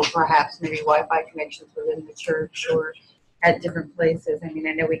available, perhaps maybe Wi-Fi connections within the church or at different places. I mean,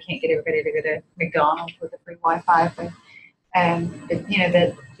 I know we can't get everybody to go to McDonald's with a free Wi-Fi, but you know,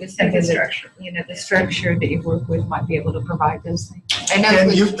 that is something that, you know, the structure that you work with might be able to provide those things. I know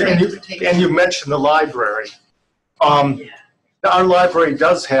And you mentioned the library. Our library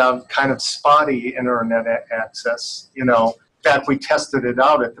does have kind of spotty internet access. You know, in fact, we tested it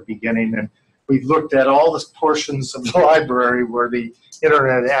out at the beginning, and we looked at all the portions of the library where the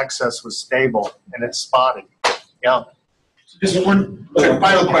internet access was stable, and it's spotty. Yeah. Just one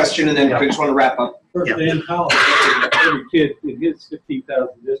final question, and then I just want to wrap up. First day in college, every kid in his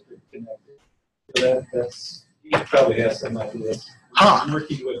 15,000 district connected. So that's, he probably has some ideas. I'm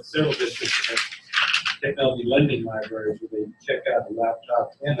working with several districts that have technology lending libraries where they check out a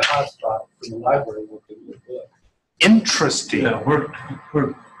laptop and a hotspot from the library with the book. Interesting. Yeah, where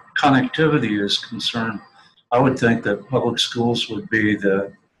connectivity is concerned, I would think that public schools would be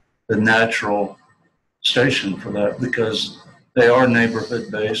the natural station for that, because they are neighborhood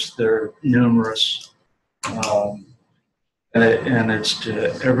based, they're numerous, and it's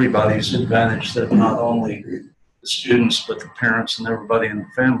to everybody's advantage that not only the students but the parents and everybody in the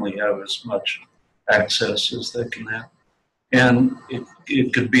family have as much access as they can have. And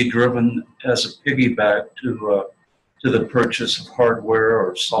it could be driven as a piggyback to the purchase of hardware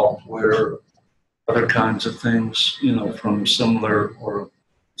or software, or other kinds of things, you know, from similar or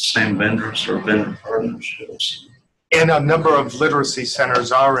same vendors or vendor partnerships. And a number of literacy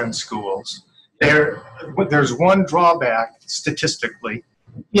centers are in schools. There's one drawback statistically,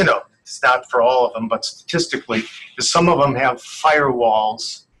 you know, it's not for all of them, but statistically, is some of them have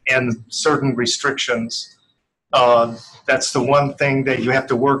firewalls and certain restrictions. That's the one thing that you have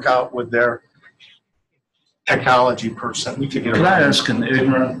to work out with their technology person to get Can I around. ask an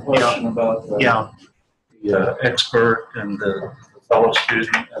ignorant question about the expert and the fellow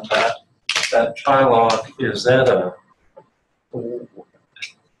student and that dialogue? Is that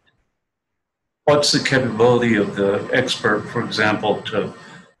what's the capability of the expert, for example,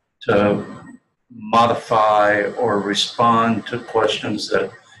 to modify or respond to questions that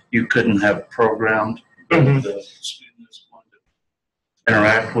you couldn't have programmed that the student is going to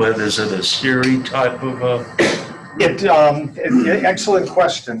interact with? Is it a Siri type of Excellent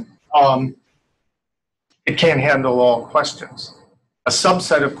question. It can't handle all questions. A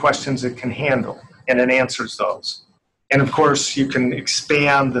subset of questions it can handle, and it answers those. And of course, you can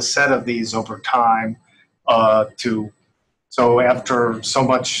expand the set of these over time so after so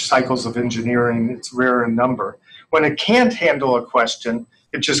much cycles of engineering, it's rare in number. When it can't handle a question,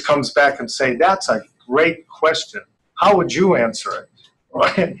 it just comes back and say, that's a great question. How would you answer it?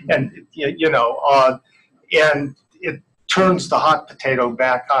 And, you know, and it turns the hot potato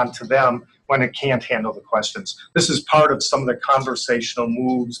back onto them when it can't handle the questions. This is part of some of the conversational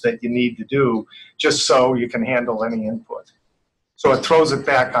moves that you need to do just so you can handle any input. So it throws it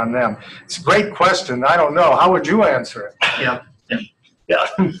back on them. It's a great question. I don't know. How would you answer it? Yeah.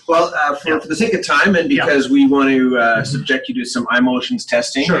 Well, for the sake of time, and because we want to subject you to some iMotions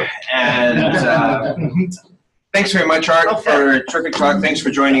testing, and thanks very much, Art, for a terrific talk. Thanks for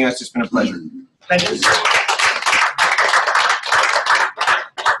joining us. It's been a pleasure. Thank you.